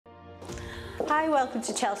Hi, welcome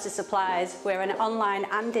to Chelsea Supplies. We're an online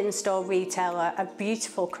and in-store retailer of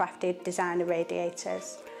beautiful crafted designer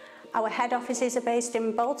radiators. Our head offices are based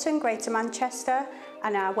in Bolton, Greater Manchester,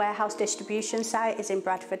 and our warehouse distribution site is in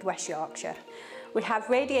Bradford, West Yorkshire. We have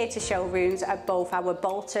radiator showrooms at both our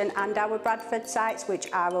Bolton and our Bradford sites,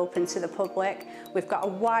 which are open to the public. We've got a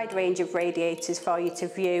wide range of radiators for you to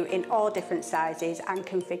view in all different sizes and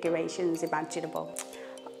configurations imaginable.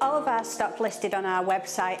 All of our stock listed on our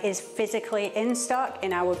website is physically in stock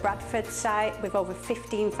in our Bradford site with over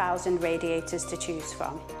 15,000 radiators to choose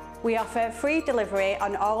from. We offer free delivery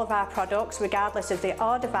on all of our products regardless of the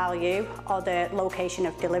order value or the location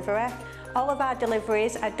of delivery. All of our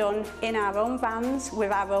deliveries are done in our own vans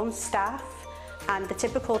with our own staff, and the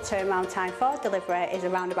typical turnaround time for delivery is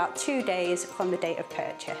around about 2 days from the date of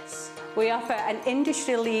purchase. We offer an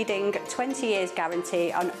industry-leading 20 years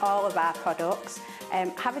guarantee on all of our products.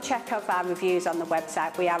 Have a check of our reviews on the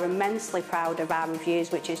website. We are immensely proud of our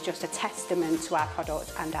reviews, which is just a testament to our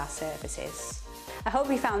product and our services. I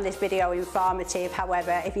hope you found this video informative.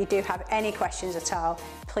 However, if you do have any questions at all,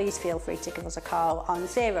 please feel free to give us a call on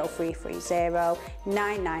 0330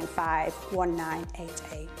 995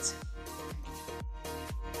 1988.